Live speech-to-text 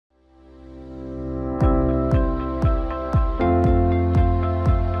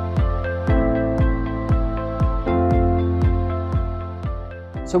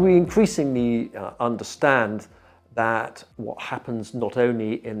So we increasingly understand that what happens not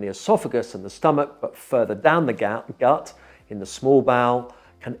only in the esophagus and the stomach, but further down the gut, in the small bowel,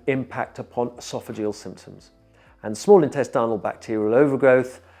 can impact upon esophageal symptoms. And small intestinal bacterial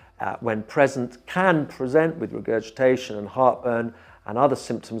overgrowth, when present, can present with regurgitation and heartburn and other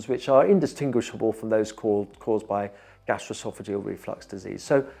symptoms which are indistinguishable from those caused by gastroesophageal reflux disease.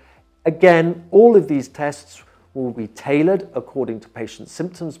 So again, all of these tests will be tailored according to patient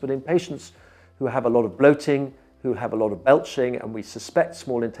symptoms, but in patients who have a lot of bloating, who have a lot of belching, and we suspect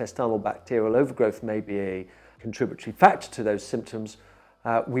small intestinal bacterial overgrowth may be a contributory factor to those symptoms,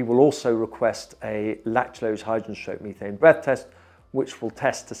 we will also request a lactulose hydrogen stroke methane breath test, which will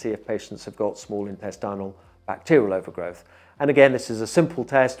test to see if patients have got small intestinal bacterial overgrowth. And again, this is a simple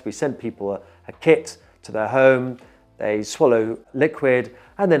test. We send people a kit to their home, they swallow liquid,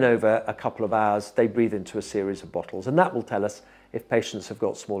 and then over a couple of hours, they breathe into a series of bottles. And that will tell us if patients have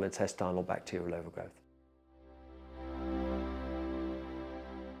got small intestinal bacterial overgrowth.